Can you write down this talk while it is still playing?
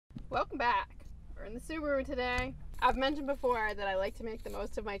Welcome back. We're in the Subaru today. I've mentioned before that I like to make the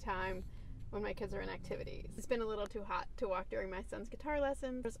most of my time when my kids are in activities. It's been a little too hot to walk during my son's guitar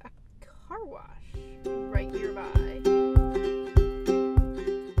lessons. There's a car wash right nearby.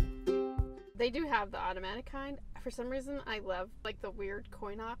 They do have the automatic kind. For some reason, I love like the weird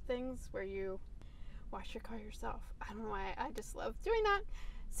coin-op things where you wash your car yourself. I don't know why, I just love doing that.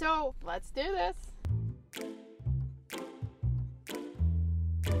 So let's do this.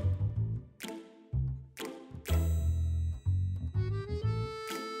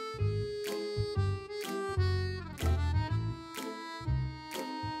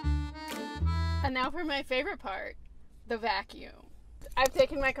 And now for my favorite part, the vacuum. I've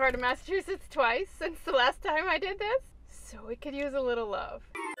taken my car to Massachusetts twice since the last time I did this, so it could use a little love.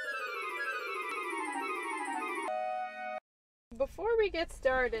 Before we get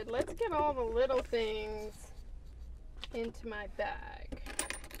started, let's get all the little things into my bag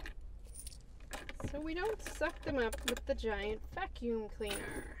so we don't suck them up with the giant vacuum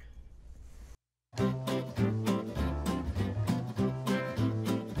cleaner.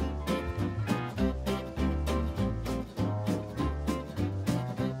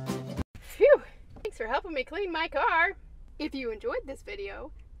 Phew! Thanks for helping me clean my car. If you enjoyed this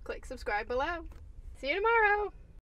video, click subscribe below. See you tomorrow.